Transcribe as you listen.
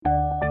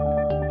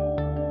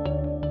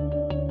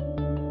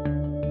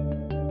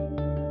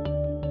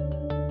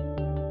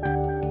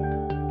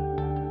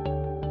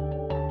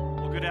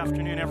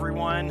afternoon,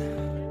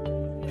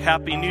 everyone.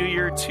 Happy New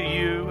Year to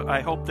you. I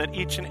hope that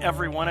each and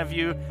every one of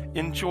you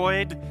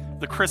enjoyed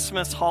the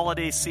Christmas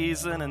holiday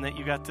season and that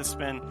you got to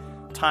spend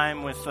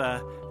time with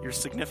your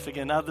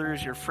significant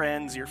others, your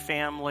friends, your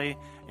family,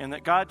 and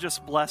that God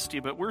just blessed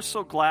you. But we're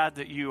so glad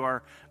that you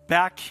are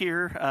back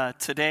here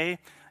today.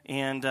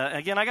 And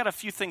again, I got a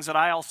few things that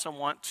I also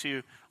want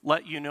to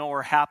let you know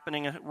are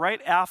happening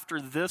right after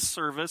this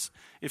service.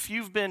 If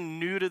you've been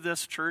new to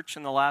this church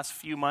in the last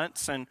few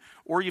months,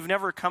 or you've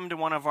never come to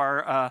one of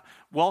our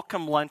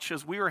welcome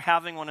lunches, we are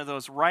having one of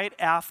those right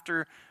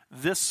after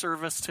this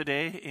service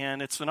today,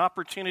 and it's an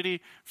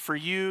opportunity for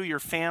you, your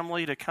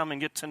family, to come and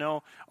get to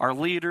know our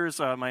leaders,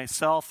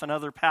 myself and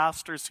other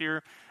pastors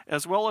here,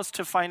 as well as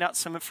to find out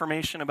some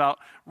information about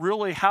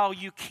really how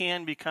you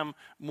can become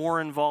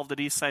more involved at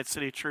Eastside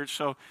City Church.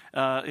 So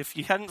if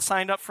you hadn't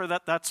signed up for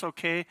that, that's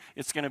okay.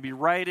 It's going to be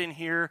right in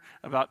here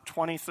about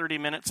 20, 30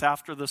 minutes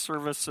after the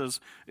service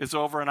is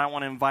over, and I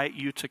want to invite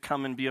you to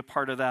come and be a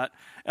part of that.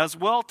 As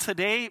well,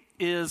 today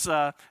is,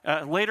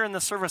 later in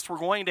the service, we're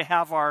going to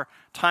have our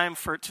time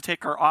to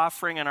take our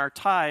offering and our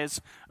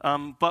tithes.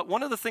 But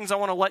one of the things I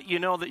want to let you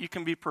know that you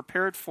can be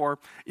prepared for,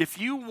 if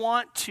you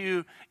want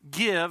to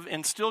give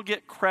and still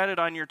get credit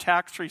on your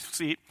tax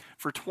receipt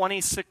for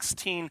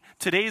 2016,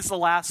 today's the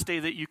last day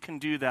that you can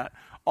do that.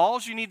 All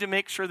you need to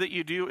make sure that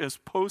you do is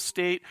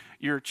post-date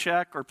your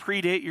check or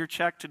predate your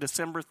check to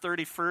December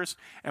 31st,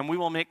 and we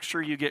will make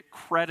sure you get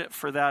credit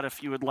for that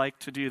if you would like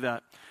to do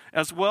that.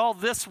 As well,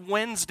 this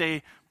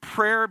Wednesday,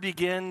 prayer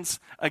begins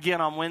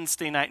again on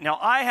Wednesday night. Now,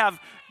 I have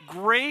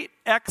great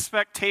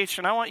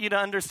expectation. I want you to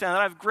understand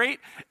that I have great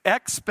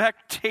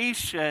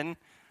expectation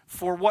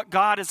for what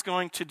God is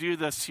going to do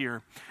this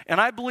year. And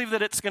I believe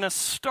that it's going to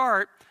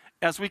start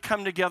as we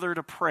come together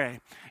to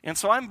pray. And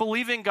so I'm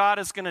believing God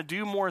is going to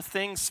do more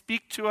things,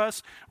 speak to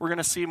us. We're going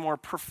to see more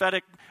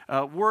prophetic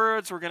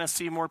words. We're going to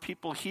see more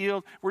people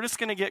healed. We're just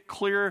going to get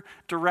clear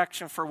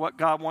direction for what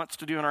God wants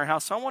to do in our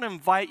house. So I want to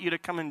invite you to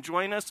come and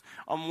join us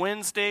on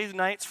Wednesday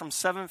nights from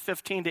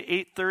 7:15 to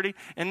 8:30.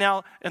 And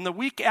now, in the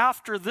week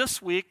after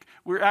this week,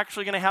 we're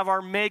actually going to have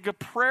our mega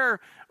prayer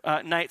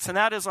nights, and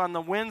that is on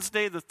the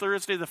Wednesday, the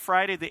Thursday, the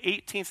Friday, the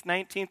 18th,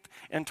 19th,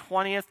 and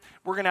 20th.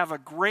 We're going to have a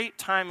great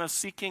time of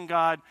seeking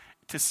God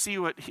to see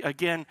what,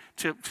 again,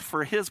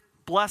 for His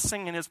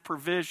blessing and His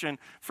provision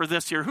for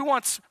this year. Who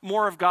wants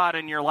more of God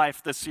in your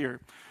life this year?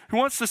 Who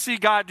wants to see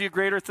God do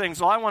greater things?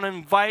 Well, I want to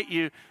invite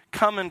you,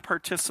 come and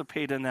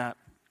participate in that.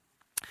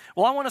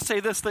 Well, I want to say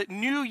this, that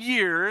New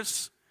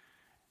Year's,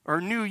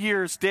 or New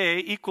Year's Day,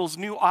 equals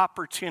new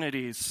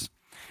opportunities.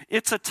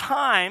 It's a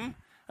time,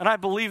 and I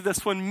believe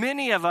this, when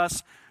many of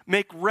us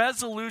make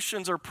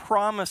resolutions or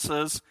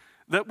promises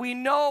that we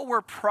know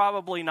we're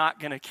probably not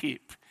going to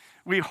keep.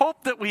 We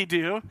hope that we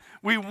do.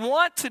 We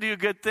want to do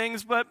good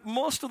things, but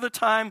most of the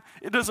time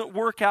it doesn't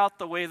work out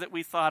the way that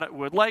we thought it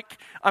would. Like,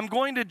 I'm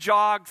going to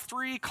jog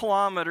 3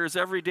 kilometers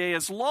every day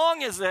as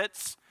long as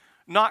it's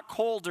not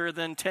colder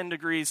than 10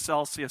 degrees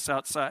Celsius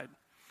outside.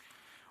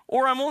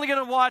 Or I'm not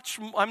going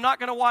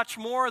to watch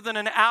more than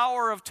an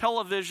hour of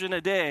television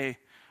a day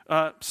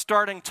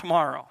starting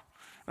tomorrow.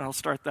 And I'll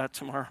start that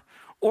tomorrow.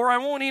 Or I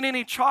won't eat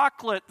any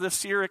chocolate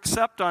this year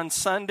except on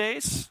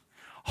Sundays,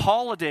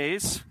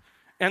 holidays.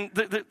 And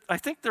I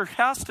think there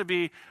has to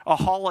be a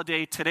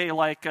holiday today,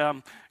 like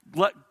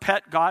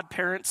Pet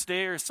Godparents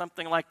Day or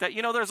something like that.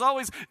 You know, there's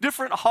always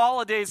different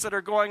holidays that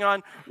are going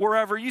on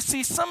wherever. You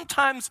see,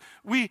 sometimes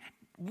we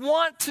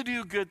want to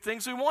do good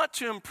things. We want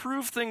to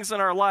improve things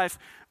in our life,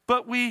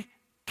 but we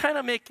kind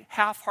of make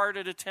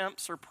half-hearted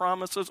attempts or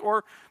promises,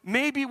 or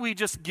maybe we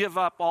just give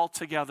up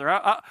altogether.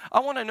 I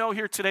want to know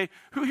here today,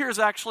 who here has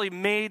actually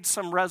made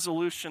some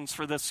resolutions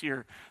for this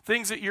year?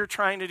 Things that you're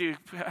trying to do.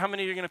 How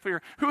many are you going to put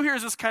here? Who here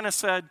has just kind of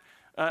said,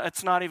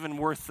 it's not even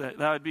worth it?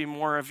 That would be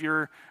more of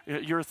your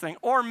thing.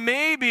 Or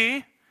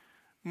maybe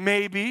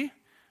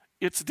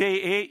it's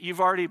day 8,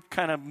 you've already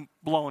kind of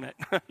blown it.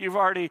 It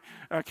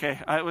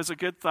was a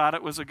good thought,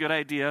 it was a good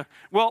idea.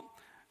 Well,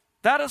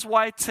 that is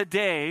why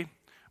today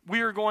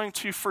we are going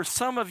to, for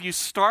some of you,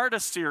 start a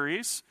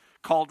series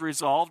called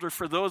Resolved, or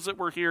for those that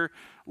were here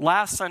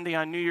last Sunday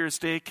on New Year's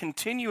Day,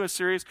 continue a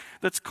series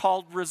that's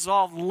called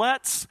Resolved.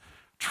 Let's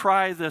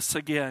try this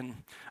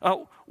again.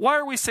 Why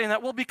are we saying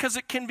that? Well, because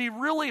it can be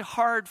really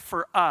hard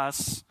for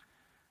us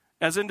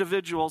as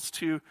individuals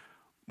to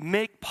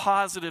make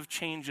positive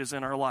changes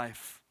in our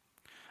life.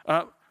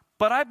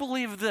 But I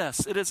believe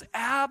this, it is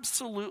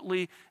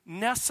absolutely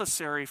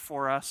necessary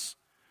for us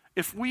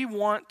if we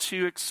want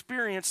to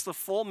experience the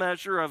full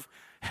measure of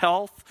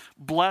health,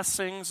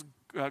 blessings,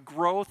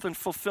 growth, and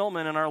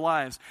fulfillment in our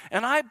lives.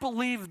 And I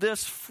believe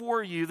this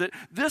for you, that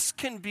this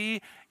can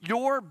be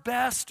your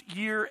best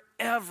year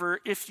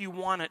ever if you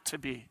want it to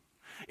be.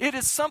 It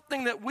is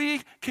something that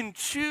we can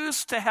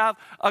choose to have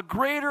a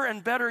greater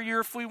and better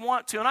year if we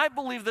want to. And I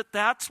believe that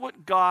that's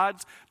what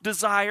God's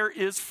desire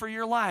is for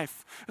your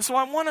life. And so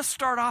I want to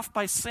start off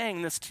by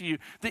saying this to you,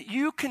 that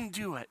you can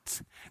do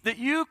it, that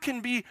you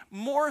can be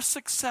more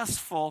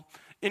successful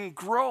in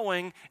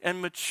growing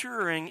and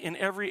maturing in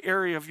every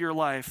area of your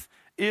life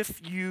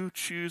if you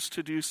choose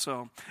to do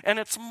so. And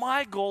it's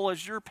my goal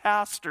as your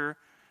pastor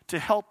to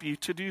help you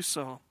to do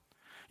so.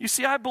 You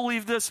see, I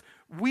believe this: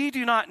 we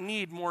do not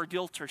need more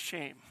guilt or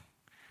shame.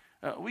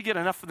 We get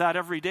enough of that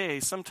every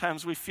day.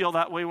 Sometimes we feel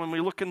that way when we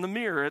look in the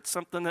mirror. It's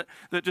something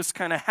that just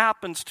kind of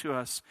happens to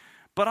us.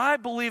 But I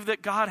believe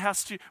that God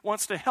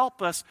wants to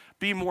help us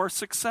be more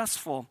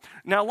successful.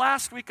 Now,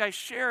 last week I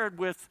shared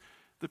with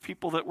the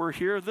people that were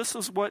here, this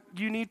is what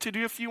you need to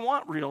do if you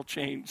want real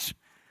change.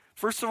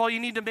 First of all, you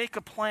need to make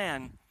a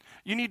plan.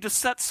 You need to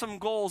set some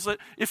goals. That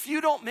if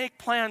you don't make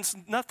plans,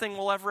 nothing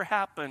will ever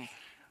happen.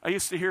 I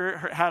used to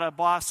had a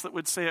boss that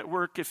would say at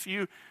work, if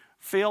you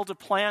fail to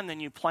plan, then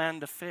you plan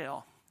to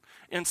fail.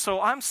 And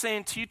so I'm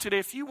saying to you today,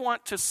 if you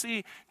want to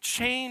see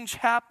change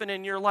happen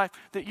in your life,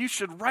 that you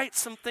should write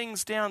some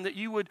things down that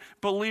you would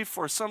believe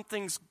for, some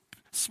things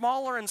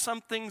smaller and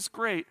some things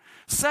great.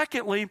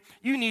 Secondly,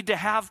 you need to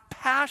have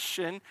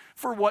passion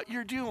for what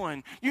you're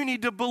doing. You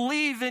need to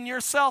believe in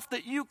yourself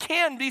that you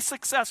can be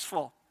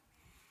successful.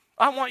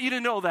 I want you to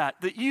know that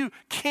you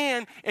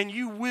can and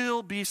you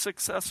will be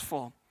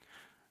successful.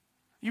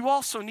 You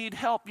also need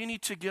help. You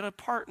need to get a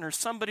partner,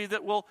 somebody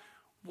that will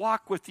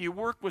walk with you,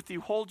 work with you,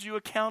 hold you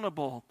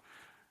accountable.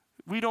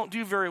 We don't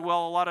do very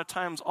well a lot of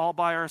times all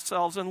by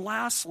ourselves. And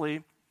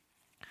lastly,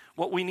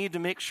 what we need to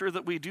make sure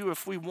that we do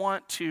if we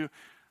want to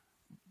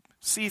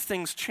see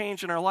things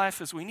change in our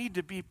life is we need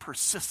to be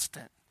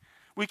persistent.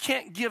 We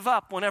can't give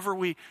up whenever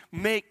we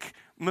make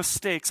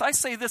mistakes. I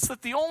say this,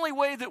 that the only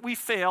way that we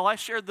fail, I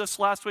shared this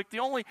last week, the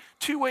only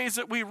two ways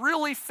that we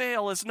really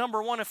fail is,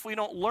 number one, if we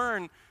don't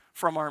learn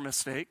from our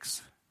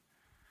mistakes.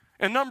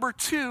 And number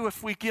two,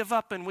 if we give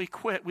up and we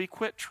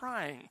quit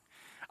trying.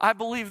 I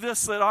believe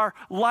this, that our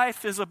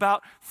life is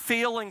about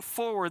failing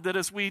forward, that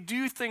as we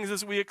do things,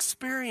 as we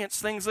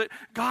experience things, that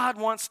God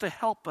wants to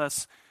help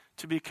us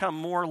to become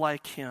more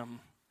like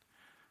Him.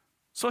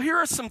 So here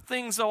are some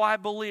things, though, I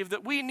believe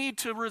that we need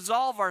to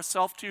resolve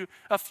ourselves to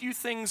a few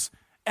things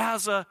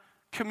as a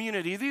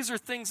community. These are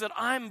things that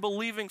I'm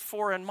believing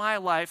for in my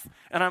life,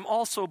 and I'm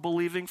also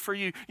believing for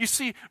you. You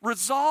see,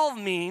 resolve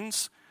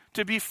means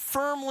to be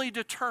firmly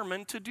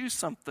determined to do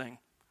something.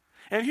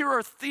 And here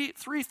are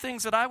three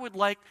things that I would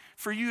like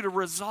for you to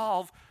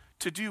resolve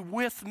to do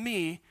with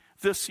me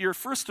this year.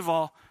 First of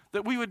all,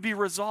 that we would be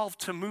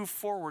resolved to move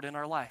forward in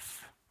our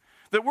life.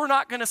 That we're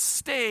not going to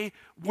stay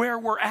where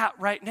we're at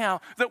right now.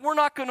 That we're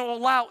not going to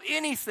allow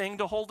anything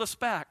to hold us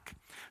back.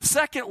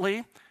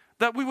 Secondly,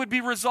 that we would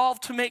be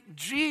resolved to make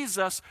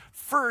Jesus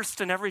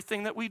first in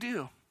everything that we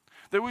do.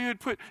 That we would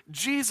put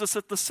Jesus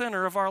at the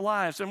center of our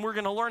lives. And we're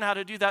going to learn how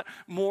to do that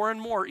more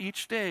and more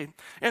each day.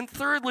 And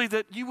thirdly,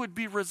 that you would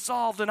be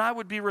resolved and I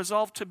would be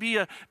resolved to be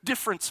a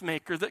difference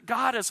maker. That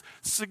God has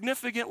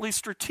significantly,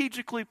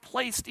 strategically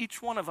placed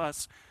each one of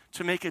us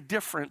to make a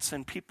difference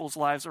in people's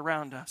lives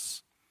around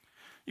us.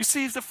 You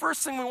see, the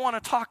first thing we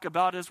want to talk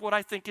about is what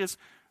I think is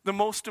the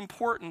most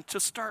important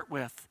to start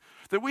with.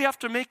 That we have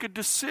to make a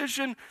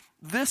decision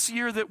this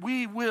year that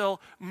we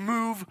will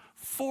move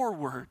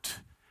forward.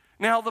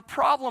 Now, the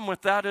problem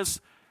with that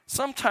is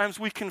sometimes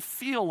we can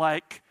feel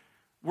like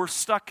we're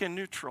stuck in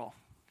neutral.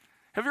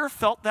 Have you ever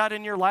felt that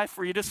in your life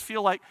where you just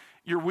feel like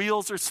your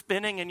wheels are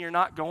spinning and you're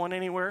not going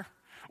anywhere?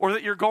 Or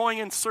that you're going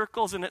in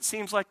circles and it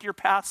seems like you're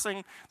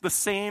passing the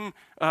same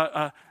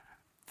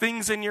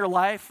things in your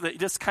life that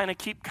just kind of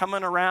keep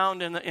coming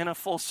around in a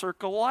full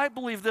circle? Well, I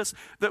believe this,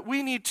 that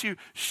we need to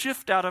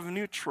shift out of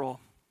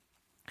neutral.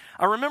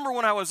 I remember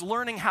when I was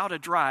learning how to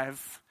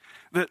drive,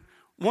 that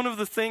one of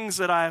the things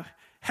that I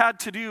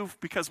had to do,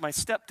 because my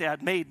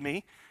stepdad made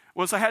me,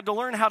 was I had to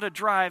learn how to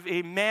drive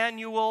a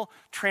manual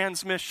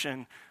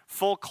transmission,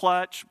 full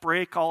clutch,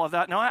 brake, all of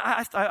that. Now,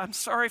 I'm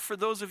sorry for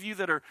those of you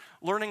that are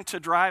learning to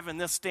drive in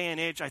this day and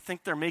age. I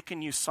think they're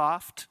making you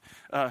soft.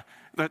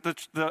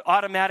 The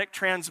automatic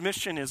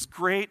transmission is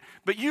great,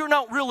 but you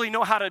don't really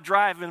know how to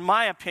drive, in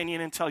my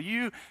opinion, until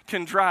you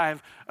can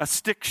drive a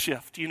stick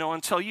shift,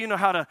 until you know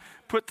how to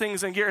put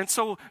things in gear. And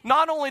so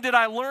not only did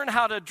I learn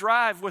how to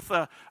drive with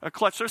a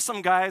clutch, there's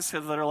some guys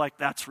that are like,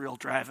 that's real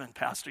driving,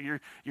 Pastor.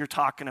 You're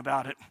talking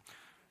about it.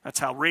 That's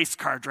how race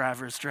car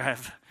drivers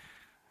drive.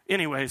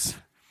 Anyways,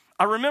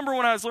 I remember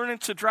when I was learning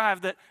to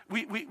drive that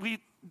we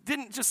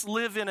didn't just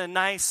live in a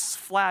nice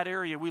flat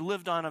area. We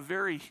lived on a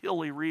very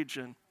hilly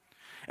region.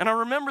 And I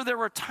remember there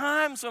were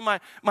times when my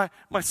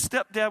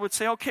stepdad would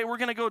say, okay, we're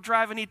going to go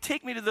drive. And he'd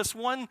take me to this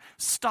one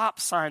stop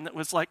sign that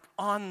was like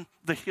on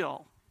the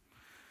hill.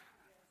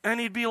 And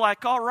he'd be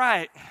like, all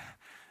right,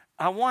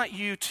 I want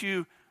you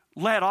to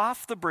let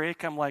off the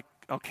brake. I'm like,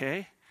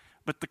 okay.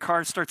 But the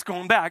car starts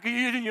going back.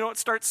 It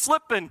starts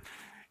slipping.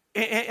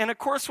 And of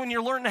course, when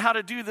you're learning how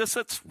to do this,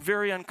 it's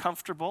very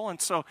uncomfortable.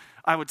 And so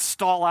I would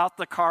stall out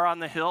the car on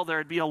the hill.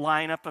 There'd be a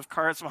lineup of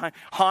cars behind,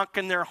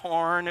 honking their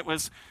horn. It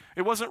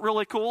wasn't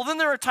really cool. Then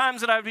there were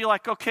times that I'd be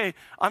like, okay,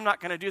 I'm not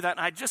going to do that.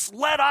 And I'd just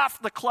let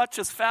off the clutch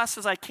as fast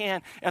as I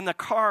can. And the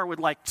car would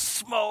like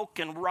smoke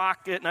and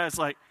rocket. And I was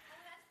like,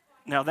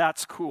 now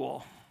that's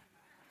cool.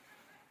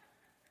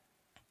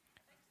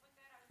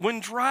 When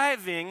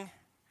driving,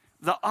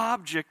 the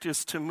object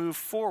is to move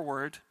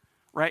forward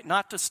right?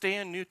 Not to stay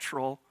in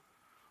neutral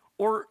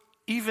or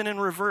even in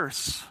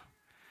reverse.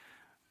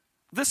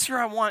 This year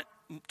I want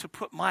to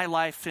put my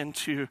life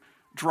into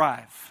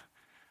drive.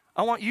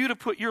 I want you to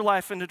put your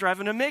life into drive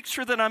and to make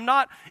sure that I'm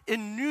not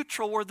in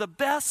neutral where the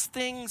best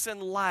things in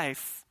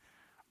life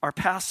are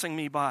passing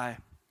me by.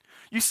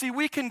 You see,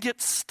 we can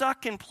get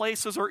stuck in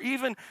places or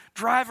even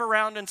drive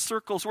around in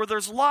circles where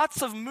there's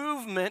lots of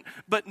movement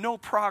but no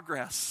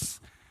progress.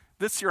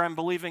 This year I'm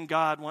believing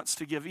God wants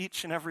to give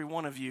each and every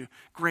one of you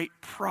great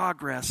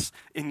progress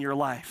in your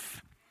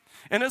life.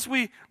 And as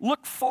we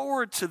look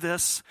forward to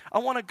this, I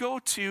want to go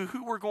to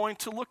who we're going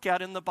to look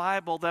at in the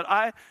Bible that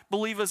I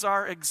believe is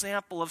our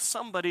example of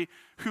somebody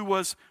who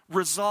was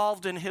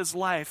resolved in his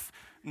life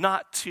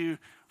not to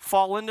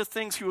fall into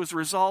things. He was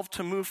resolved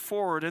to move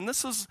forward. And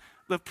this is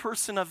the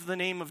person of the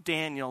name of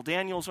Daniel.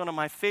 Daniel is one of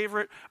my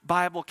favorite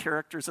Bible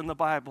characters in the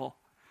Bible.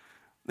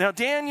 Now,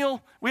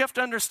 Daniel, we have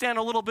to understand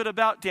a little bit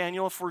about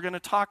Daniel if we're going to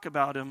talk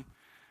about him.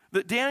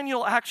 That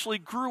Daniel actually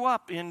grew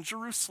up in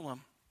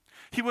Jerusalem.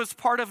 He was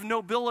part of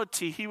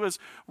nobility. He was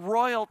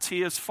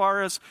royalty as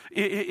far as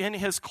in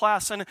his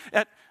class. And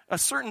at a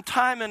certain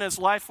time in his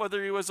life,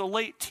 whether he was a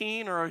late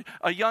teen or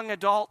a young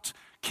adult,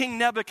 King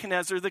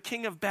Nebuchadnezzar, the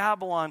king of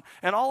Babylon,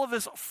 and all of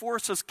his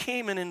forces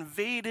came and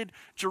invaded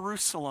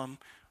Jerusalem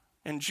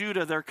and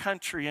Judah, their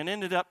country, and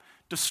ended up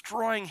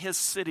destroying his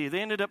city.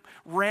 They ended up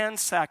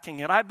ransacking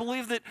it. I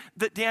believe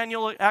that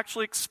Daniel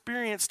actually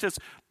experienced his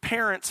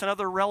parents and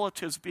other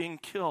relatives being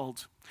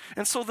killed.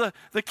 And so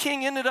the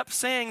king ended up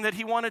saying that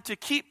he wanted to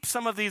keep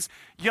some of these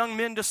young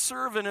men to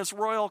serve in his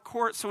royal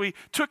court. So he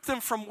took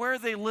them from where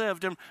they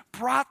lived and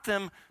brought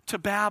them to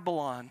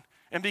Babylon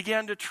and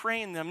began to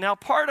train them. Now,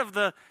 part of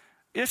the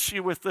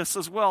issue with this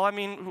as well, I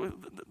mean,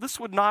 this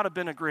would not have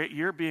been a great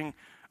year, being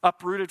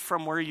uprooted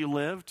from where you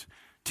lived,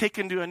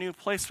 taken to a new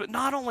place. But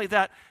not only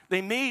that,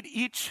 they made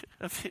each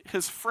of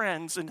his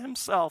friends and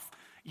himself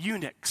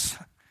eunuchs.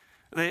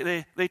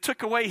 They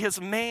took away his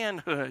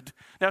manhood.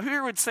 Now,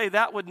 who would say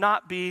that would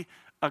not be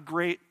a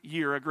great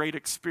year, a great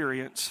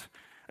experience?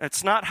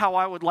 It's not how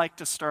I would like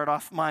to start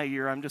off my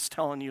year. I'm just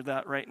telling you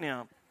that right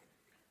now.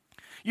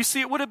 You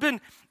see, it would have been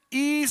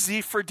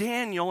easy for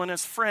Daniel and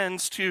his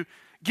friends to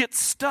get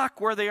stuck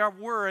where they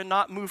were and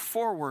not move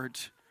forward.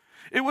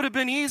 It would have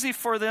been easy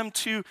for them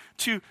to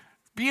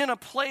be in a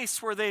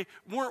place where they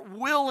weren't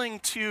willing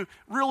to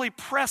really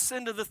press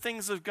into the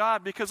things of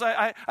God, because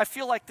I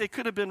feel like they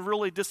could have been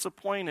really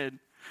disappointed.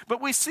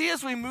 But we see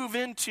as we move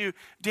into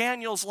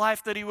Daniel's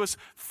life that he was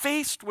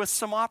faced with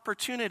some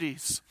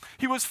opportunities.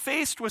 He was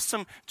faced with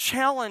some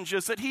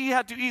challenges that he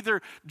had to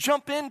either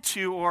jump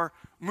into or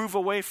move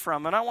away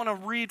from. And I want to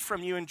read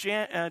from you in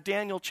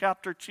Daniel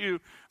chapter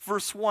 2,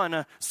 verse 1,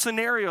 a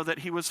scenario that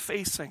he was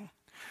facing.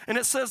 And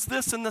it says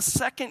this: in the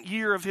second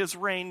year of his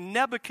reign,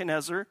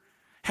 Nebuchadnezzar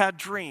had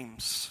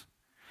dreams.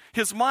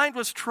 His mind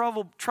was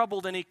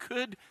troubled and he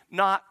could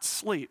not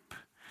sleep.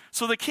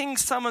 So the king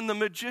summoned the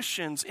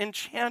magicians,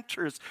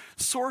 enchanters,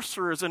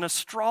 sorcerers, and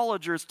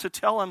astrologers to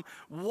tell him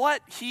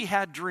what he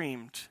had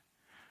dreamed.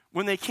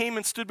 When they came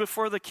and stood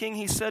before the king,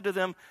 he said to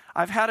them,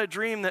 "I've had a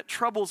dream that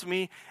troubles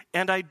me,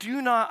 and I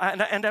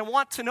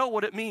want to know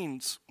what it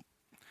means."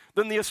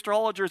 Then the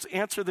astrologers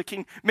answered the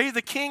king, "May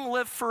the king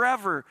live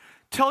forever.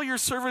 Tell your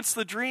servants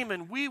the dream,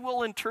 and we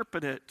will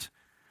interpret it."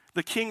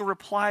 The king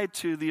replied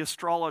to the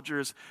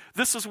astrologers,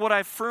 "This is what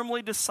I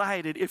firmly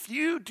decided. If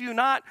you do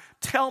not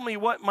tell me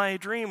what my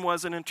dream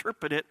was and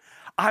interpret it,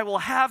 I will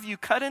have you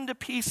cut into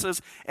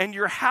pieces and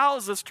your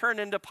houses turned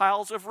into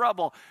piles of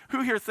rubble."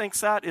 Who here thinks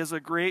that is a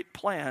great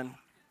plan?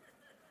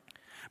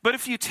 "But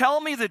if you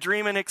tell me the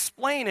dream and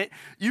explain it,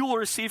 you will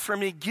receive from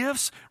me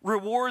gifts,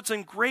 rewards,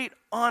 and great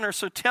honor.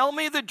 So tell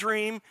me the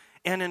dream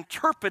and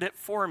interpret it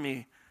for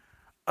me."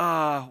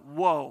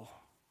 Whoa.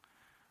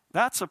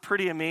 That's a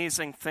pretty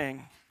amazing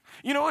thing.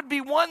 You know, it would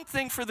be one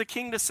thing for the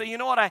king to say, "You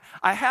know what,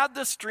 I had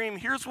this dream,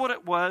 here's what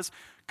it was.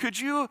 Could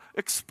you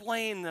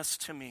explain this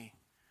to me?"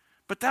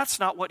 But that's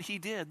not what he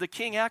did. The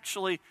king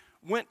actually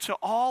went to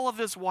all of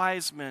his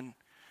wise men,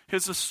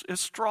 his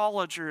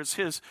astrologers,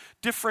 his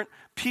different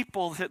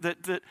people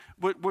that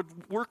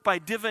would work by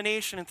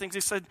divination and things. He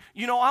said,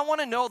 "You know, I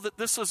want to know that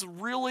this is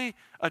really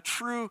a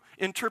true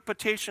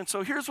interpretation.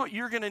 So here's what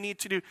you're going to need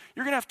to do.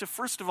 You're going to have to,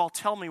 first of all,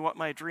 tell me what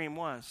my dream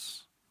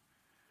was.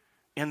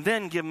 And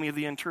then give me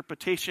the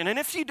interpretation. And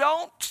if you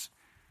don't,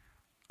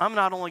 I'm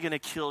not only going to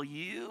kill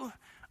you,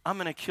 I'm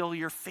going to kill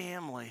your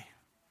family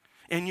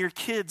and your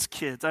kids'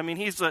 kids." I mean,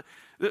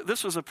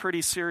 this was a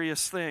pretty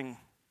serious thing.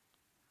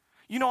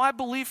 You know, I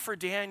believe for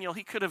Daniel,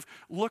 he could have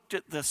looked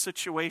at this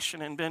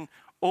situation and been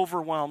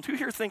overwhelmed. Who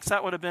here thinks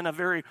that would have been a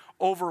very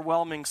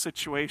overwhelming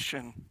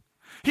situation?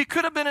 He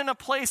could have been in a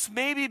place,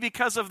 maybe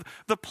because of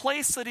the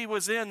place that he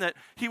was in, that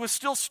he was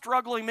still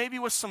struggling, maybe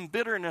with some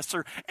bitterness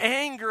or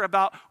anger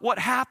about what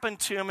happened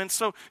to him. And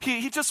so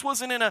he just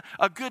wasn't in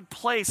a good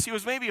place. He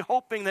was maybe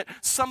hoping that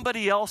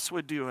somebody else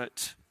would do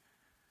it.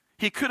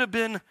 He could have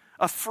been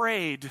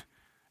afraid.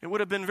 It would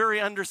have been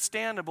very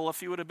understandable if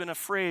he would have been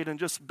afraid and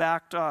just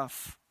backed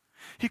off.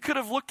 He could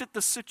have looked at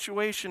the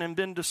situation and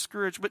been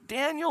discouraged, but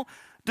Daniel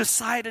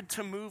decided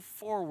to move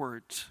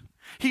forward.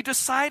 He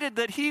decided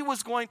that he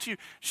was going to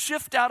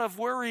shift out of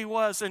where he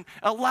was and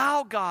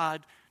allow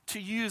God to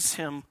use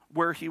him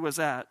where he was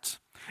at.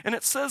 And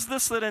it says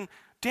this, that in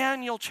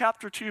Daniel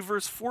chapter 2,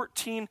 verse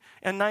 14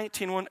 and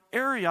 19, when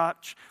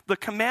Arioch, the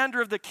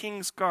commander of the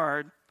king's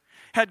guard,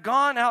 had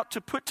gone out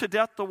to put to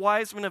death the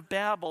wise men of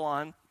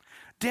Babylon,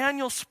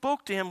 Daniel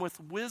spoke to him with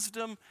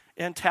wisdom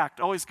and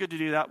tact. Always good to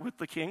do that with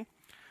the king.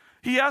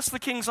 He asked the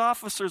king's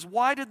officers,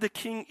 why did the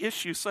king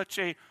issue such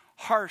a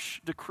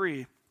harsh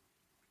decree?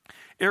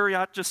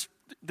 Arioch just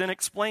then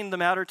explained the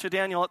matter to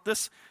Daniel. At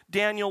this,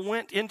 Daniel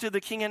went into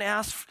the king and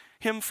asked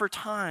him for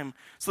time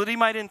so that he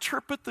might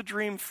interpret the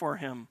dream for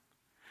him.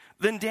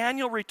 Then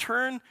Daniel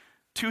returned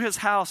to his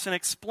house and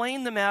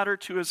explained the matter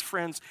to his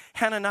friends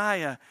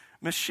Hananiah,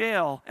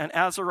 Mishael, and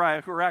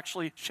Azariah, who are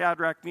actually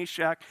Shadrach,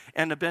 Meshach,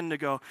 and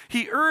Abednego.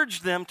 He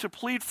urged them to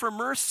plead for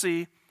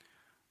mercy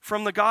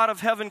from the God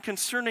of heaven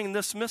concerning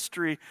this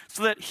mystery,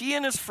 so that he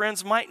and his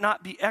friends might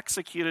not be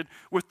executed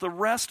with the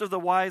rest of the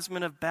wise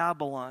men of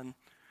Babylon.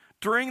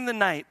 During the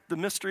night, the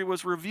mystery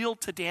was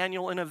revealed to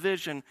Daniel in a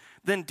vision.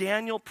 Then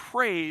Daniel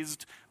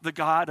praised the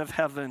God of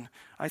heaven.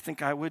 I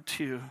think I would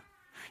too.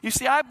 You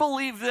see, I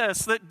believe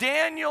this, that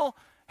Daniel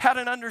had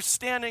an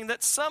understanding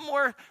that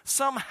somewhere,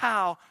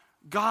 somehow,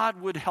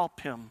 God would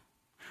help him.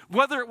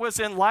 Whether it was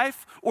in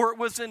life or it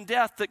was in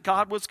death, that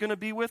God was going to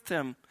be with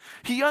him.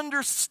 He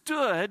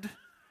understood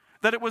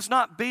that it was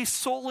not based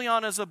solely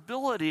on his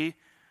ability,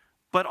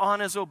 but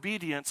on his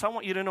obedience. I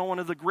want you to know one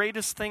of the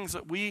greatest things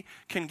that we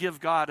can give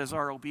God is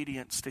our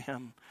obedience to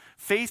him.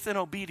 Faith and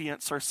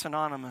obedience are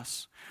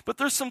synonymous. But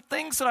there's some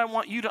things that I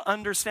want you to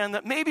understand,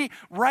 that maybe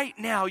right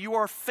now you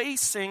are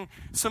facing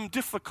some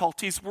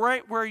difficulties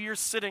right where you're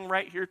sitting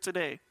right here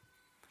today.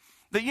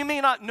 That you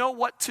may not know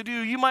what to do.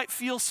 You might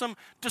feel some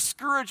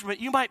discouragement.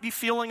 You might be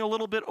feeling a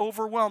little bit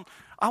overwhelmed.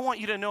 I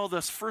want you to know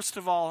this, first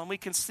of all, and we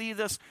can see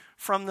this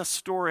from the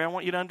story. I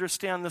want you to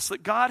understand this,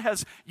 that God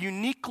has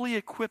uniquely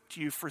equipped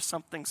you for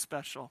something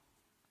special.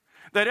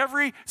 That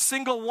every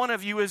single one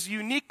of you is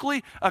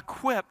uniquely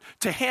equipped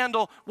to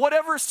handle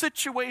whatever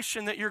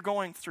situation that you're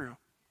going through.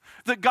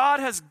 That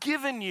God has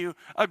given you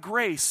a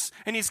grace,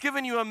 and he's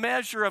given you a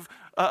measure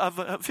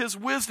of his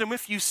wisdom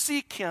if you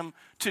seek him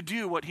to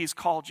do what he's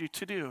called you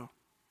to do.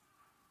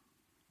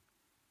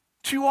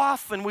 Too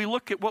often we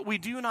look at what we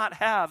do not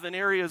have in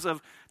areas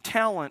of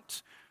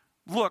talent,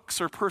 looks,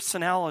 or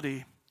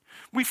personality.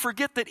 We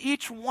forget that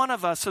each one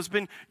of us has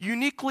been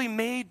uniquely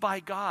made by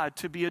God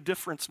to be a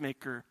difference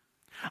maker.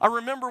 I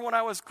remember when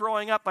I was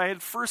growing up, I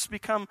had first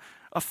become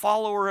a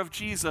follower of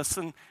Jesus,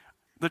 and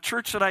the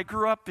church that I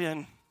grew up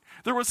in,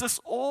 there was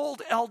this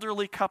old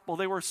elderly couple.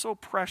 They were so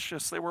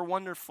precious. They were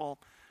wonderful,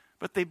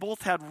 but they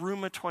both had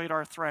rheumatoid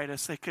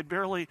arthritis. They could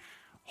barely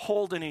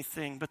hold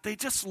anything, but they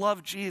just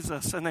loved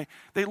Jesus, and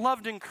they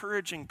loved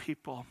encouraging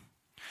people.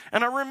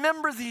 And I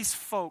remember these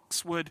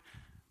folks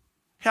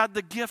had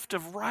the gift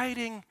of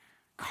writing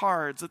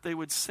cards that they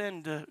would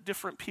send to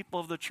different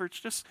people of the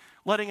church, just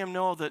letting them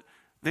know that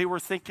they were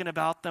thinking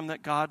about them,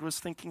 that God was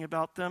thinking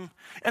about them.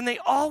 And they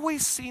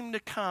always seemed to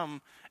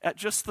come at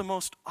just the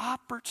most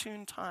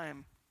opportune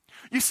time.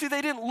 You see,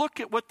 they didn't look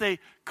at what they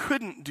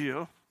couldn't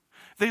do.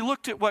 They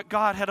looked at what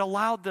God had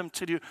allowed them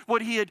to do,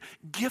 what he had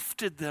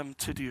gifted them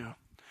to do.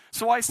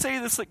 So I say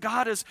this, that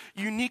God has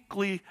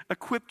uniquely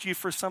equipped you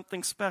for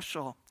something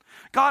special.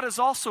 God has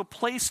also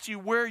placed you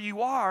where you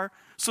are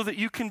so that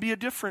you can be a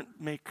difference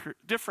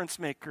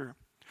maker.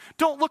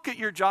 Don't look at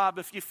your job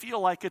if you feel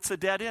like it's a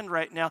dead end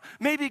right now.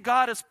 Maybe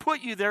God has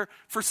put you there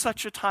for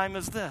such a time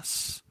as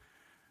this.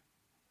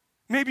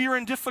 Maybe you're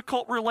in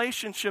difficult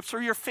relationships,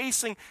 or you're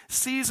facing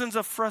seasons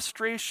of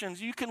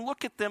frustrations. You can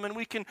look at them and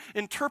we can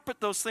interpret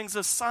those things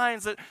as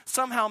signs that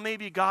somehow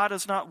maybe God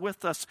is not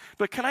with us.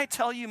 But can I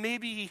tell you,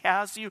 maybe he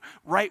has you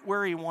right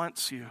where he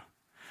wants you.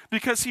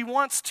 Because he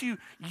wants to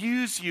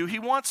use you. He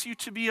wants you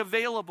to be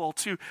available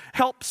to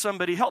help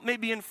somebody, help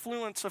maybe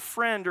influence a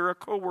friend or a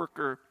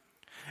coworker.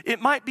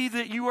 It might be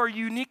that you are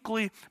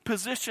uniquely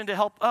positioned to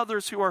help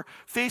others who are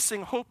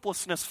facing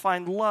hopelessness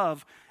find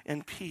love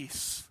and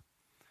peace.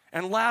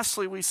 And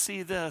lastly, we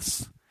see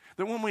this,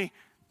 that when we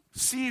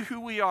see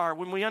who we are,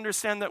 when we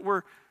understand that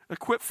we're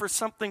equipped for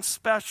something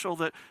special,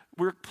 that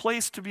we're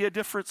placed to be a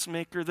difference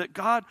maker, that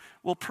God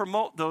will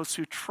promote those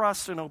who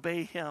trust and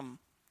obey him.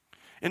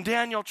 In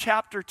Daniel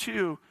chapter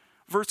 2,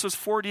 verses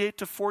 48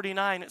 to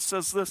 49, it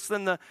says this,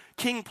 "Then the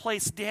king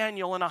placed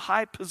Daniel in a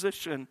high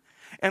position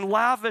and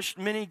lavished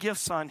many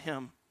gifts on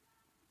him.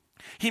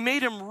 He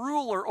made him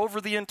ruler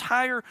over the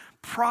entire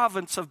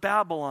province of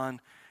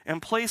Babylon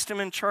and placed him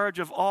in charge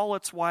of all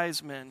its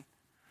wise men.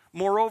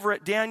 Moreover,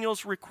 at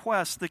Daniel's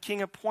request, the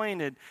king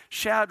appointed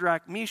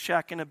Shadrach,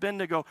 Meshach, and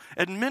Abednego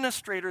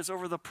administrators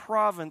over the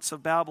province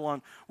of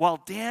Babylon, while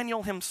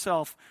Daniel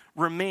himself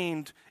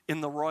remained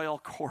in the royal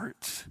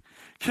court."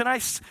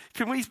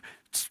 Can we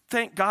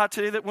thank God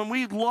today that when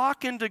we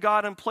lock into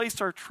God and place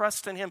our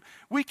trust in him,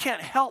 we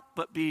can't help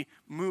but be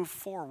moved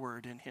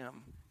forward in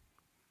him.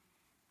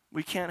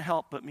 We can't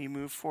help but be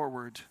moved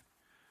forward.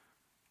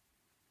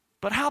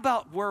 But how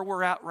about where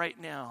we're at right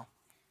now?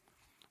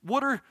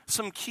 What are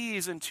some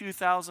keys in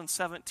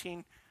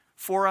 2017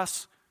 for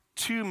us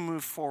to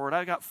move forward?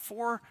 I got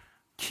 4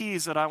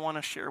 keys that I want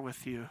to share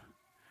with you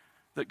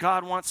that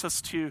God wants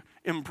us to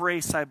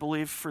embrace, I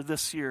believe, for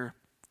this year.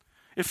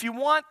 If you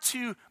want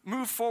to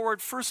move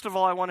forward, first of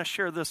all, I want to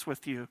share this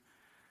with you.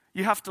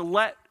 You have to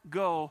let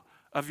go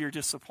of your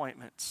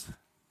disappointments.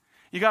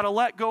 You got to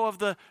let go of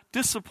the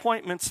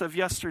disappointments of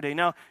yesterday.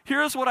 Now,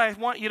 here's what I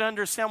want you to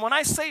understand. When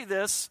I say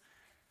this,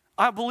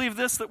 I believe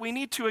this, that we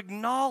need to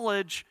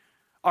acknowledge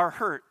our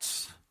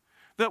hurts.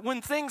 That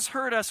when things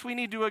hurt us, we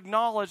need to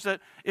acknowledge that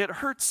it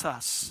hurts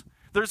us.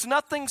 There's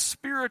nothing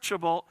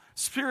spiritual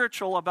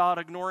about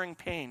ignoring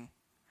pain.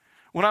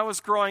 When I was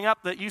growing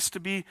up, that used to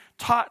be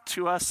taught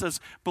to us as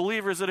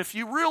believers, that if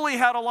you really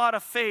had a lot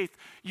of faith,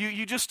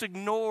 you just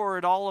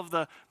ignored all of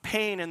the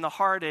pain and the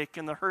heartache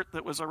and the hurt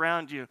that was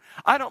around you.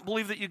 I don't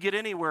believe that you get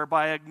anywhere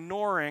by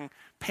ignoring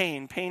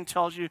pain. Pain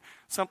tells you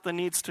something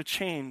needs to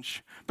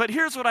change. But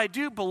here's what I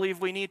do believe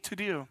we need to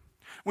do.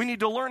 We need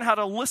to learn how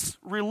to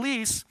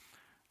release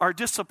our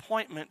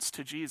disappointments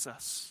to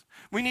Jesus.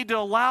 We need to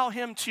allow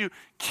him to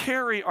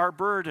carry our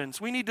burdens.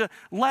 We need to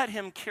let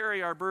him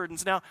carry our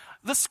burdens. Now,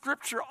 this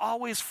scripture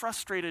always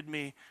frustrated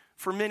me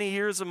for many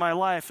years of my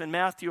life in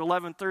Matthew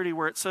 11:30,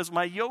 where it says,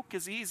 my yoke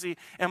is easy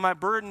and my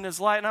burden is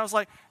light. And I was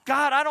like,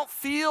 God, I don't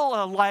feel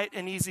a light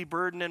and easy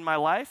burden in my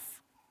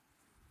life.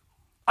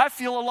 I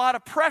feel a lot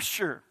of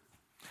pressure.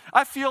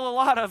 I feel a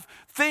lot of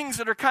things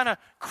that are kind of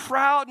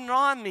crowding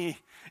on me.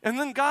 And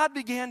then God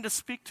began to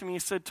speak to me. He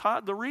said,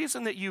 Todd, the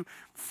reason that you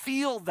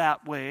feel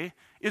that way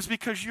is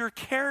because you're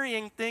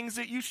carrying things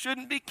that you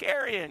shouldn't be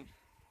carrying.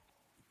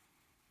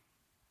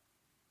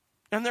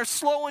 And they're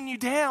slowing you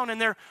down and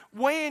they're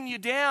weighing you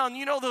down.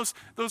 You know,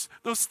 those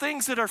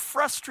things that are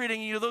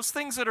frustrating you, those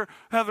things that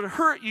have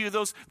hurt you,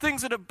 those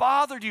things that have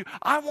bothered you.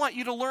 I want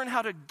you to learn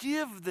how to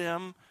give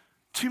them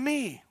to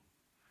me.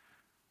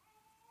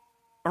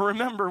 I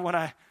remember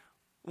when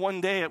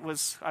one day I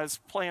was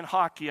playing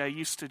hockey. I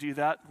used to do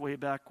that way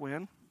back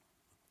when.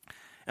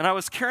 And I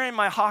was carrying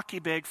my hockey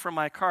bag from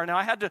my car. Now,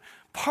 I had to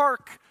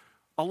park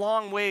a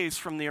long ways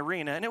from the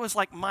arena, and it was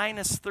like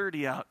minus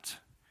 30 out.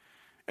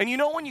 And you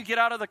know when you get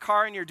out of the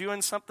car and you're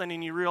doing something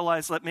and you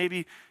realize that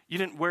maybe you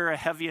didn't wear a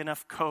heavy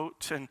enough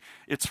coat and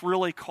it's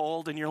really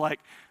cold and you're like,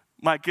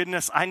 my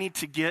goodness, I need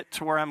to get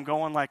to where I'm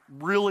going like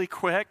really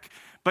quick.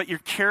 But you're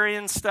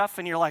carrying stuff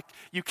and you're like,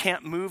 you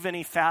can't move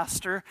any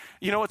faster.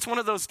 You know, it's one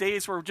of those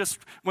days where just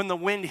when the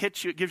wind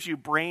hits you, it gives you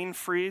brain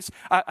freeze.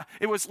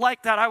 It was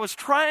like that. I was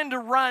trying to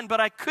run,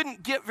 but I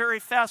couldn't get very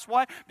fast.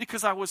 Why?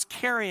 Because I was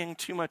carrying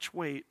too much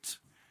weight.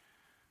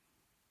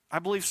 I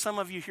believe some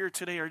of you here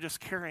today are just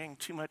carrying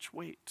too much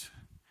weight.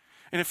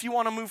 And if you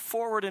want to move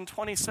forward in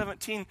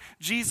 2017,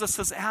 Jesus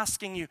is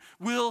asking you,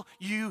 will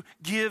you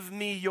give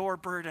me your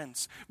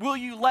burdens? Will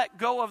you let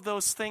go of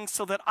those things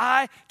so that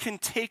I can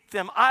take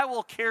them? I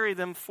will carry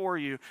them for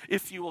you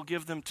if you will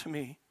give them to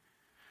me.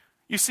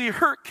 You see,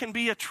 hurt can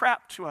be a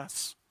trap to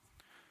us.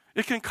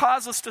 It can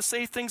cause us to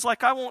say things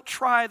like, I won't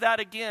try that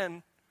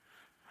again.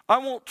 I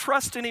won't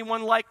trust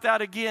anyone like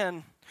that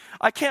again.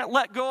 I can't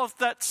let go of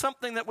that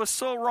something that was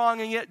so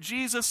wrong, and yet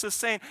Jesus is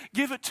saying,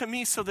 give it to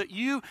me so that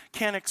you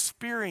can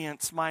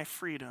experience my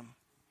freedom.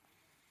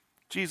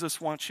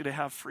 Jesus wants you to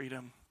have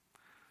freedom.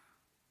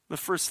 The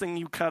first thing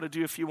you got to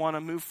do if you want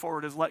to move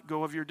forward is let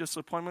go of your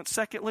disappointment.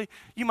 Secondly,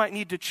 you might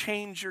need to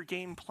change your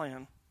game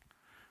plan.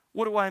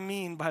 What do I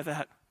mean by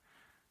that?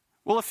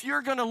 Well, if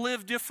you're going to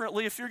live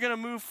differently, if you're going to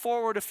move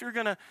forward, if you're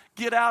going to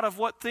get out of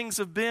what things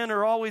have been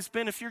or always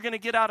been, if you're going to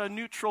get out of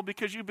neutral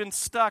because you've been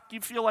stuck,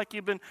 you feel like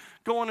you've been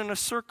going in a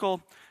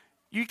circle,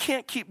 you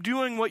can't keep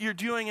doing what you're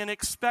doing and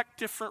expect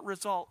different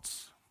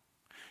results.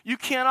 You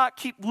cannot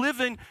keep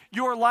living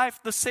your life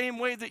the same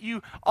way that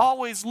you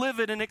always live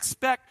it and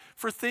expect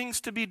for things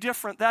to be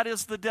different. That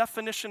is the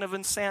definition of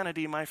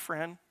insanity, my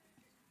friend.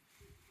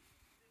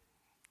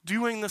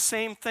 Doing the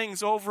same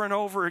things over and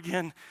over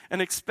again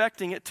and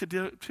expecting it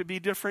to be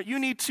different.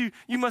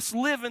 You must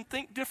live and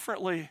think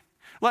differently.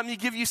 Let me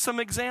give you some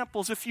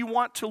examples. If you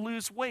want to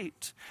lose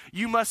weight,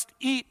 you must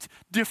eat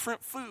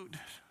different food.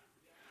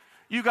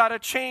 You got to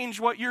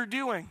change what you're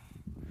doing.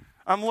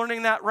 I'm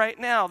learning that right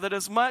now, that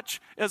as much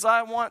as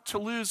I want to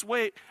lose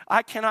weight,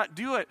 I cannot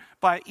do it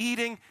by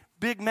eating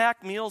Big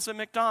Mac meals at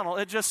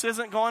McDonald's. It just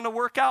isn't going to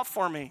work out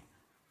for me.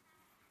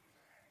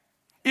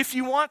 If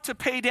you want to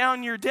pay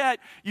down your debt,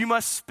 you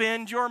must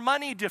spend your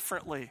money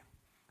differently.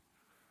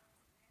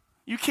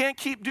 You can't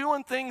keep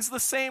doing things the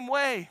same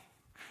way.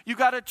 You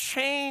got to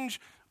change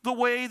the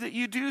way that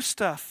you do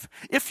stuff.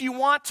 If you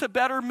want a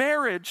better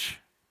marriage,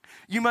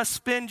 you must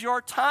spend your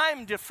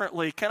time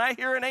differently. Can I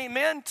hear an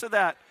amen to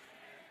that?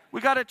 We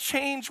got to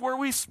change where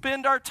we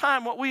spend our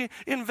time, what we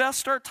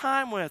invest our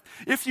time with.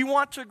 If you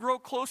want to grow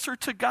closer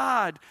to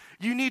God,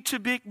 you need to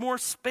make more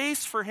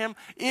space for Him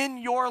in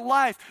your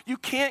life. You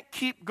can't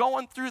keep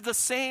going through the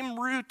same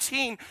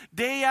routine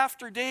day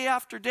after day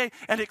after day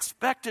and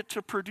expect it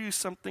to produce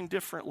something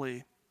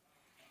differently.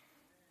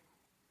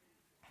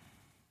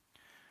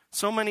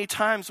 So many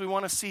times we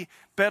want to see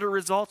better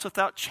results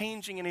without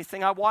changing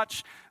anything. I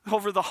watch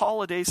over the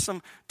holidays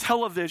some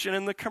television,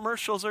 and the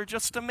commercials are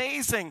just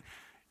amazing.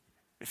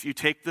 If you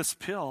take this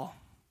pill,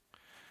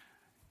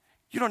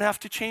 you don't have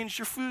to change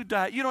your food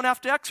diet. You don't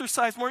have to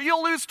exercise more.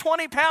 You'll lose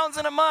 20 pounds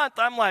in a month.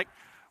 I'm like,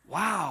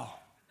 wow.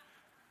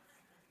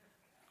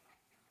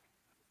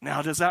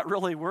 Now, does that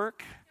really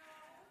work?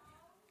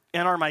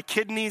 And are my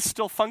kidneys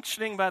still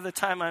functioning by the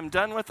time I'm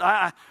done with?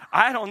 I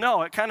don't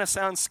know. It kind of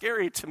sounds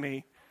scary to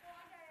me.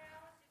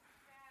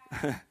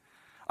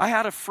 I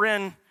had a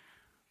friend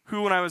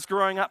who, when I was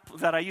growing up,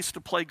 that I used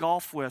to play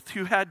golf with,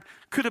 who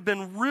could have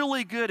been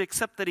really good,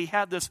 except that he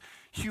had this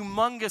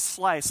humongous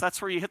slice.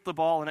 That's where you hit the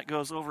ball and it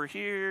goes over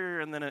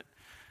here and then it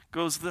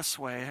goes this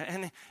way.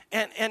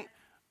 And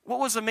what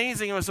was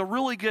amazing, he was a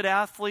really good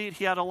athlete.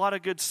 He had a lot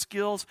of good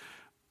skills.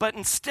 But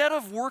instead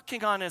of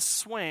working on his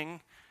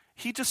swing,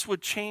 he just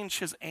would change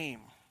his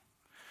aim.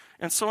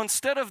 And so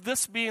instead of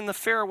this being the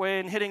fairway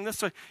and hitting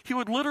this way, he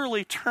would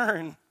literally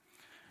turn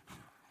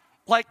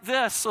like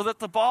this so that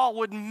the ball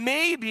would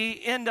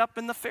maybe end up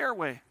in the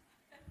fairway.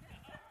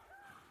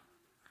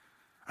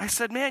 I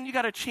said, man, you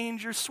got to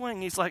change your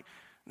swing. He's like,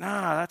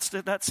 nah,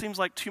 that seems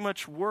like too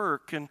much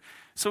work. And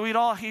so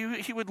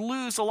he would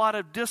lose a lot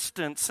of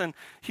distance, and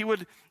he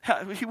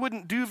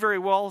wouldn't do very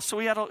well. So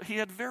he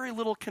had very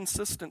little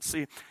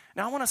consistency.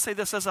 Now I want to say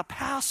this, as a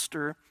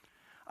pastor,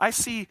 I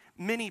see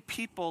many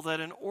people that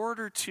in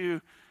order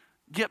to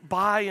get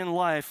by in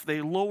life,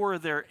 they lower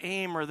their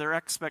aim or their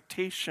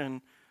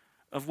expectation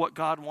of what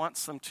God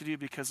wants them to do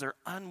because they're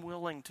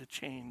unwilling to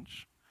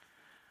change.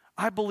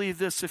 I believe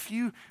this, if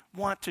you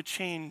want to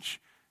change,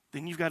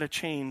 then you've got to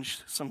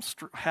change some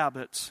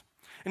habits.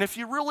 And if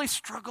you really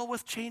struggle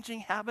with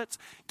changing habits,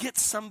 get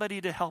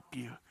somebody to help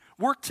you.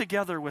 Work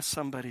together with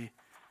somebody.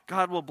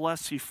 God will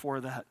bless you for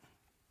that.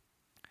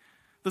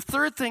 The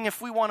third thing,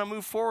 if we want to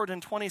move forward in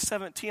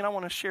 2017, I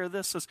want to share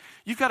this, is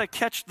you've got to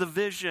catch the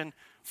vision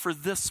for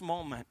this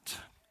moment.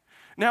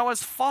 Now,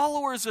 as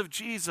followers of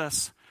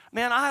Jesus,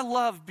 man, I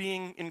love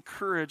being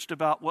encouraged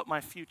about what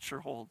my future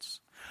holds.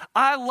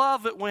 I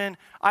love it when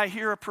I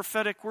hear a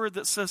prophetic word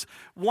that says,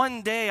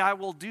 one day I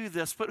will do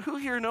this. But who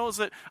here knows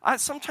that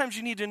sometimes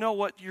you need to know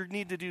what you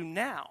need to do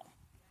now,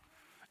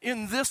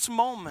 in this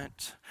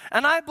moment.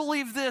 And I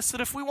believe this,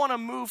 that if we want to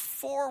move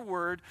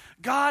forward,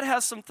 God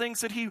has some things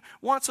that he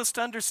wants us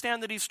to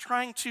understand that he's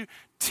trying to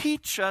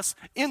teach us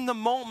in the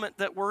moment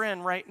that we're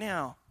in right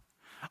now.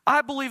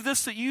 I believe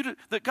this,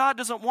 that God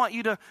doesn't want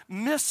you to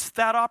miss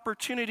that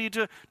opportunity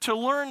to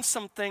learn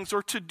some things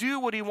or to do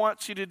what he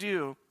wants you to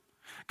do.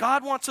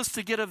 God wants us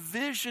to get a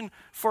vision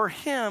for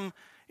him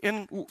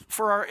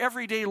for our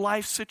everyday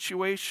life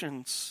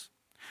situations.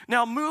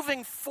 Now,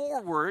 moving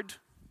forward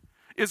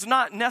is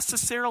not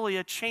necessarily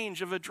a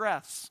change of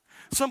address.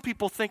 Some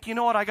people think, you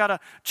know what, I got to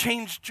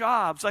change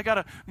jobs. I got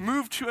to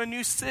move to a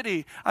new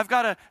city. I've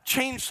got to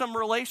change some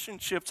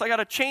relationships. I got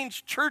to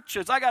change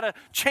churches. I got to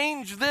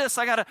change this.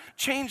 I got to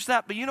change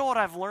that. But you know what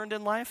I've learned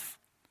in life?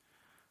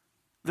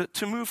 That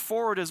to move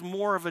forward is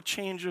more of a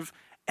change of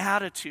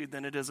attitude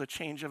than it is a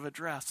change of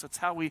address. It's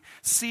how we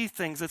see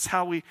things. It's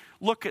how we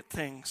look at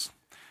things.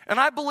 And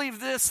I believe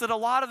this, that a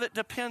lot of it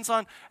depends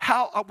on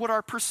what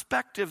our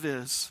perspective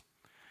is.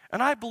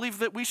 And I believe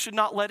that we should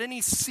not let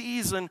any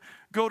season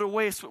go to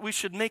waste, but we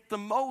should make the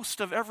most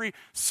of every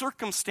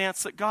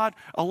circumstance that God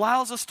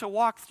allows us to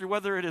walk through,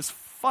 whether it is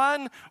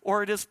fun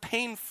or it is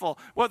painful,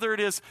 whether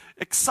it is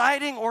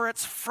exciting or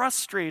it's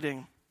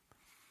frustrating.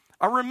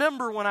 I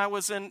remember when I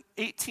was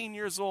 18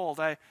 years old,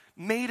 I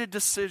made a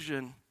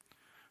decision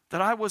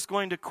that I was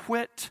going to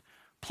quit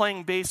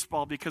playing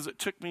baseball because it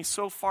took me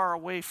so far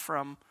away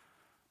from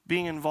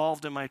being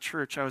involved in my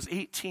church. I was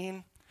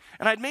 18,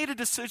 and I'd made a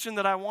decision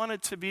that I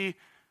wanted to be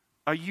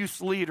a youth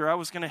leader. I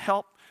was going to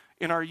help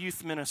in our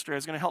youth ministry. I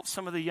was going to help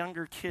some of the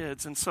younger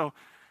kids. And so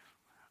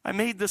I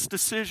made this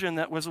decision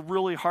that was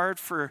really hard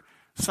for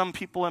some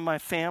people in my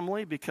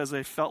family because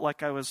they felt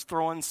like I was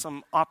throwing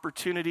some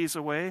opportunities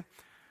away.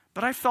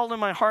 But I felt in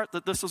my heart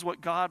that this is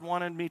what God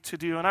wanted me to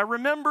do. And I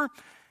remember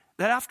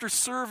that after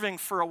serving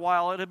for a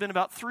while, it had been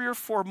about 3 or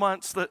 4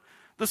 months, that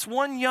this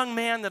one young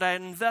man that I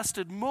had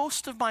invested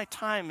most of my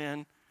time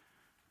in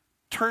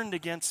turned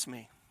against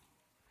me.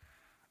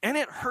 And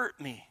it hurt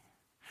me.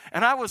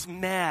 And I was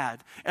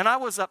mad, and I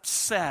was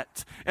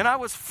upset, and I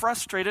was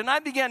frustrated. And I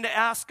began to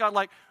ask God,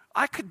 like,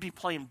 I could be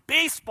playing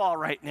baseball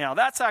right now.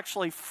 That's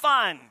actually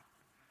fun.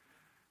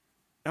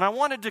 And I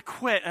wanted to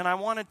quit, and I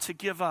wanted to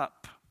give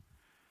up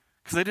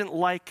because I didn't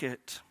like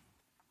it.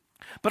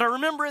 But I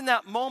remember in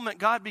that moment,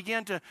 God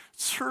began to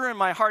stir in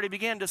my heart. He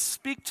began to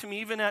speak to me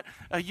even at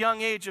a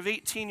young age of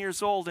 18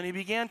 years old. And he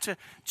began to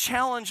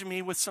challenge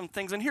me with some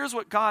things. And here's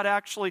what God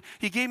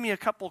he gave me a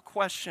couple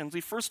questions.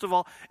 He first of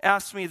all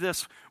asked me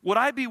this: would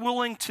I be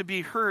willing to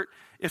be hurt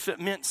if it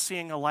meant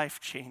seeing a life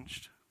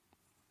changed?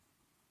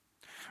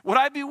 Would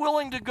I be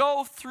willing to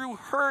go through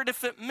hurt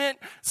if it meant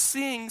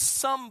seeing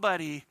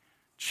somebody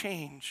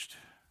changed?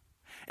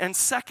 And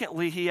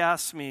secondly, he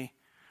asked me,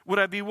 would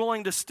I be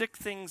willing to stick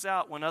things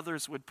out when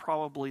others would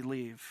probably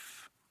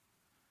leave?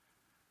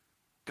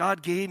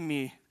 God gave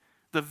me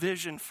the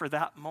vision for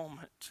that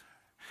moment.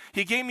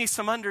 He gave me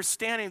some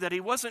understanding that He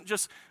wasn't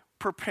just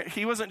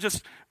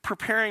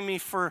preparing me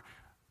for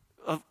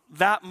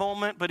that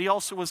moment, but He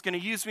also was going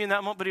to use me in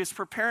that moment, but He was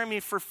preparing me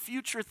for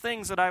future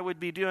things that I would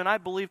be doing. I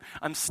believe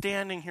I'm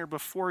standing here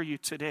before you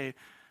today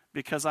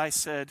because I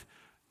said,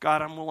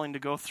 God, I'm willing to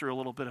go through a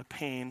little bit of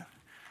pain.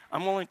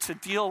 I'm willing to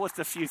deal with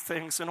a few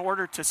things in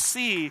order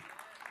to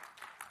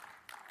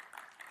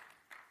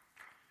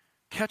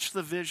catch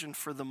the vision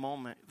for the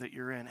moment that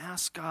you're in.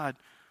 Ask God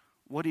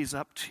what He's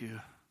up to,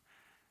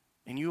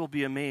 and you will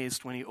be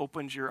amazed when He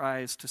opens your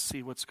eyes to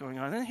see what's going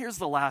on. And then here's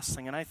the last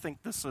thing, and I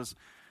think this is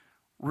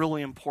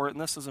really important.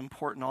 This is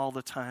important all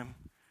the time.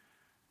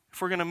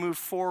 If we're going to move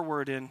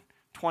forward in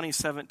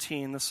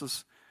 2017, this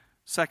is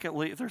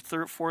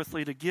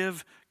fourthly, to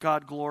give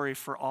God glory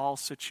for all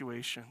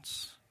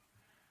situations.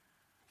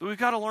 But we've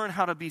got to learn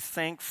how to be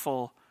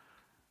thankful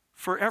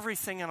for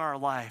everything in our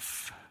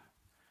life.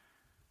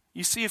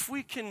 You see, if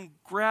we can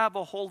grab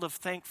a hold of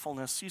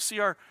thankfulness, you see,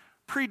 our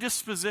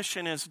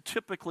predisposition is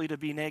typically to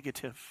be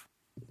negative.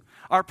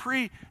 Our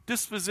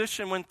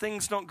predisposition when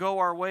things don't go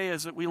our way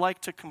is that we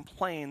like to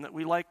complain, that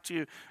we like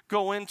to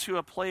go into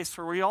a place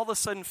where we all of a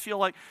sudden feel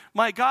like,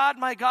 my God,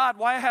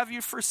 why have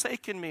you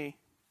forsaken me?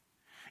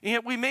 And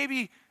yet we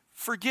maybe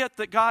forget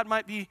that God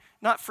might be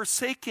not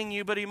forsaking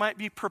you, but He might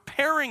be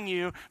preparing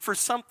you for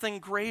something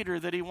greater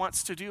that He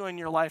wants to do in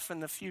your life in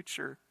the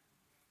future.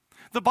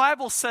 The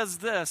Bible says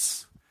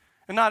this,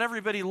 and not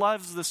everybody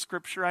loves this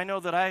scripture. I know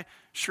that I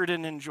sure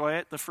didn't enjoy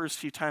it the first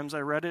few times I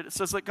read it. It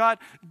says that God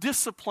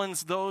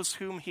disciplines those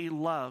whom He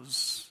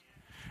loves.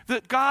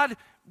 That God,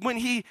 when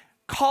He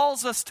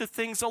calls us to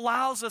things,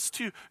 allows us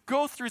to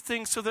go through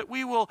things so that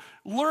we will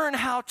learn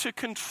how to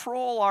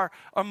control our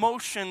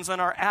emotions and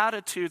our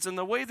attitudes and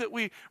the way that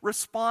we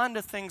respond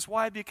to things.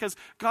 Why? Because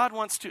God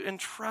wants to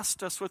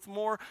entrust us with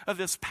more of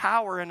His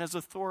power and His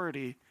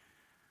authority.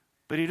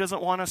 But He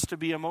doesn't want us to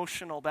be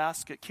emotional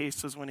basket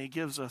cases when He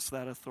gives us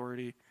that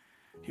authority.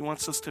 He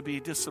wants us to be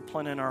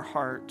disciplined in our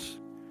heart,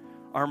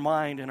 our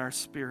mind, and our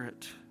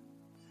spirit.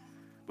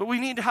 But we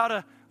need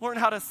to learn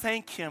how to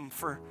thank Him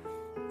for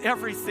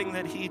everything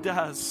that He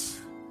does.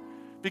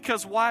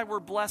 Because why? We're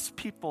blessed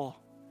people.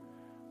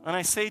 And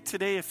I say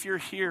today, if you're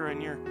here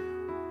and you're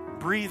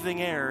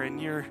breathing air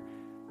and you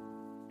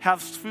have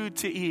food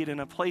to eat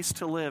and a place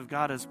to live,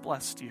 God has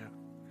blessed you.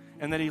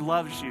 And that He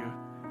loves you.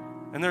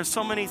 And there's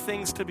so many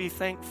things to be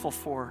thankful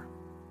for.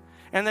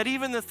 And that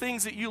even the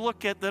things that you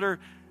look at that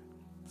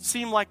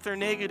seem like they're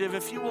negative,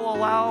 if you will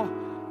allow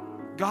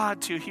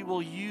God to, He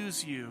will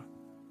use you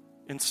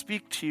and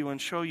speak to you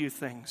and show you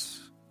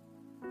things.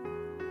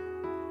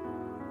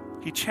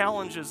 He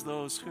challenges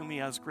those whom He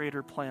has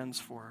greater plans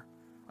for.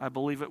 I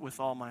believe it with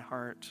all my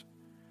heart.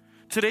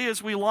 Today,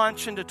 as we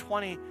launch into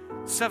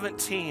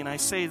 2017, I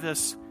say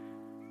this,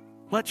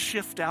 let's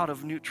shift out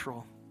of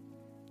neutral.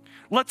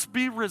 Let's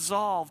be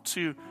resolved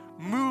to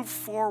move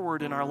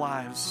forward in our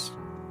lives.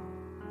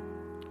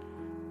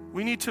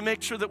 We need to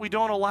make sure that we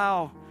don't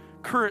allow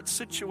current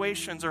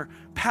situations or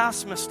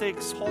past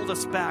mistakes hold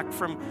us back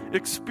from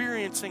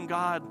experiencing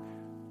God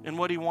and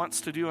what He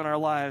wants to do in our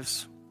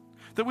lives.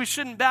 That we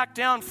shouldn't back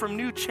down from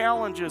new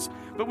challenges,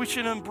 but we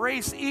should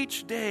embrace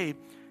each day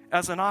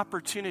as an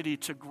opportunity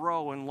to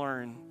grow and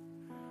learn.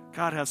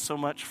 God has so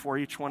much for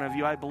each one of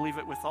you. I believe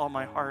it with all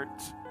my heart.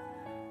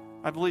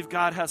 I believe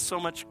God has so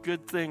much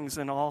good things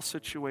in all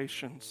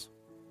situations.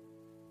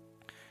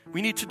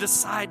 We need to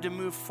decide to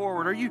move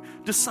forward. Are you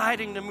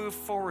deciding to move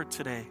forward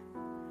today?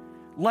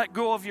 Let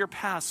go of your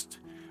past.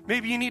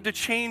 Maybe you need to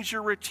change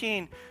your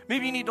routine.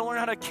 Maybe you need to learn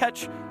how to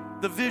catch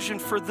the vision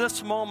for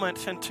this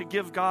moment and to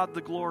give God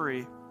the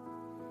glory.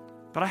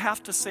 But I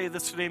have to say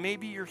this today.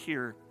 Maybe you're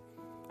here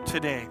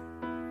today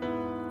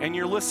and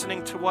you're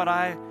listening to what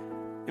I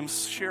am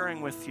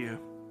sharing with you.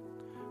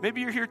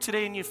 Maybe you're here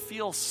today and you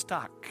feel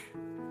stuck.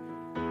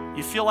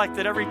 You feel like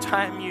that every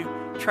time you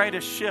try to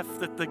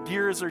shift that the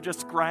gears are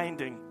just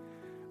grinding,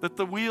 that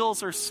the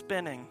wheels are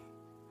spinning.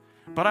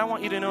 But I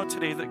want you to know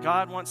today that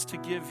God wants to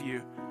give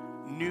you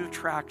new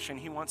traction.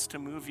 He wants to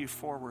move you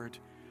forward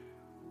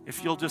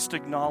if you'll just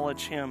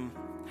acknowledge Him.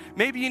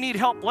 Maybe you need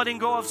help letting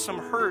go of some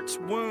hurts,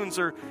 wounds,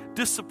 or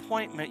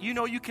disappointment. You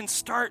know you can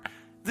start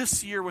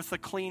this year with a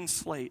clean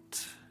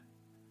slate.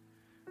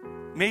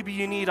 Maybe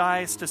you need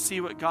eyes to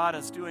see what God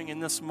is doing in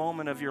this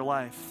moment of your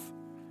life.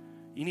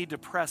 You need to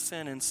press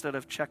in instead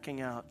of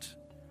checking out.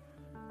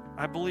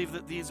 I believe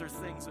that these are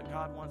things that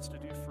God wants to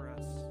do for us.